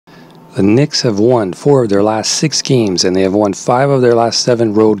The Knicks have won 4 of their last 6 games, and they have won 5 of their last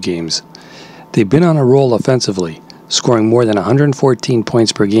 7 road games. They've been on a roll offensively, scoring more than 114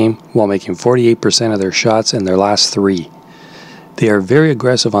 points per game while making 48% of their shots in their last 3. They are very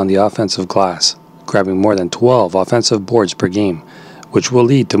aggressive on the offensive glass, grabbing more than 12 offensive boards per game, which will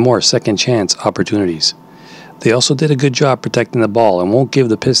lead to more second chance opportunities. They also did a good job protecting the ball and won't give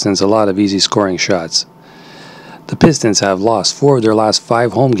the Pistons a lot of easy scoring shots. The Pistons have lost 4 of their last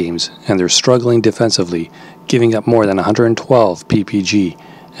 5 home games, and they're struggling defensively, giving up more than 112 PPG,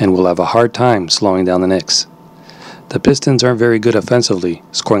 and will have a hard time slowing down the Knicks. The Pistons aren't very good offensively,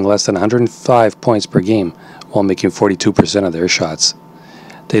 scoring less than 105 points per game while making 42% of their shots.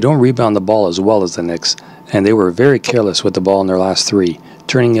 They don't rebound the ball as well as the Knicks, and they were very careless with the ball in their last 3,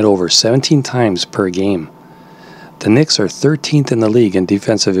 turning it over 17 times per game. The Knicks are 13th in the league in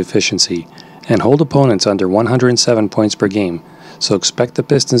defensive efficiency and hold opponents under 107 points per game, so expect the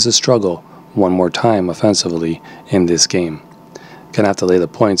Pistons to struggle one more time offensively in this game. Gonna have to lay the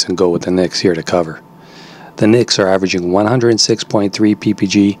points and go with the Knicks here to cover. The Knicks are averaging 106.3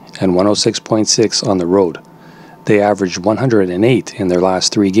 PPG and 106.6 on the road. They averaged 108 in their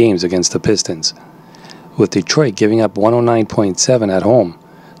last 3 games against the Pistons. With Detroit giving up 109.7 at home,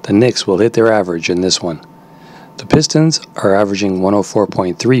 the Knicks will hit their average in this one. The Pistons are averaging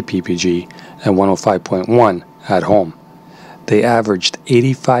 104.3 PPG and 105.1 at home. They averaged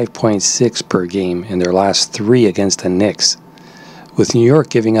 85.6 per game in their last 3 against the Knicks. With New York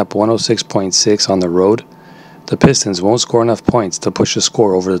giving up 106.6 on the road, the Pistons won't score enough points to push the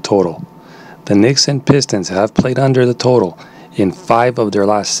score over the total. The Knicks and Pistons have played under the total in 5 of their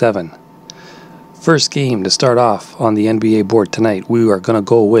last 7. First game to start off on the NBA board tonight, we are going to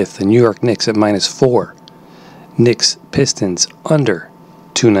go with the New York Knicks at -4. Knicks Pistons under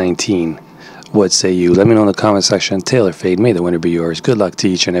 219. What say you? Let me know in the comment section. Taylor Fade, may the winner be yours. Good luck to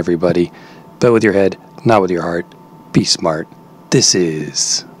each and everybody. Bet with your head, not with your heart. Be smart. This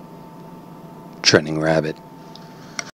is Trending Rabbit.